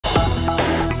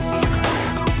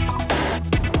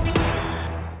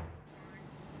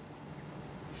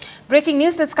Breaking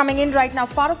news that's coming in right now.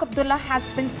 Farooq Abdullah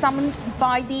has been summoned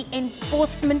by the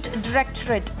Enforcement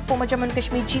Directorate. Former Jammu and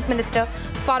Kashmir Chief Minister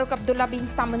Farooq Abdullah being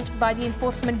summoned by the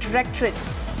Enforcement Directorate.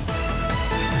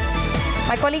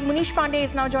 My colleague Munish Pandey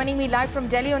is now joining me live from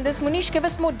Delhi on this. Munish, give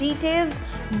us more details.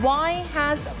 Why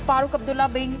has Farooq Abdullah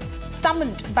been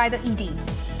summoned by the ED?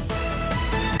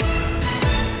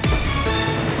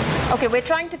 Okay, we're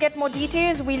trying to get more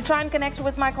details. We'll try and connect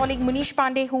with my colleague Munish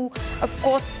Pandey, who, of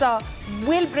course,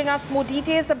 will bring us more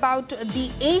details about the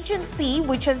agency,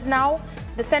 which is now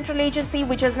the central agency,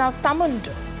 which has now summoned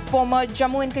former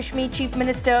Jammu and Kashmir Chief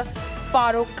Minister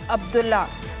Farooq Abdullah.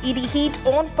 ED heat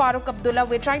on Farooq Abdullah.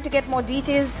 We're trying to get more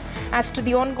details as to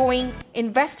the ongoing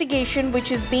investigation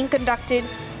which is being conducted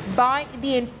by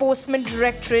the Enforcement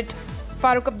Directorate.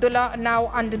 Farooq Abdullah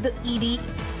now under the ED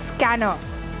scanner.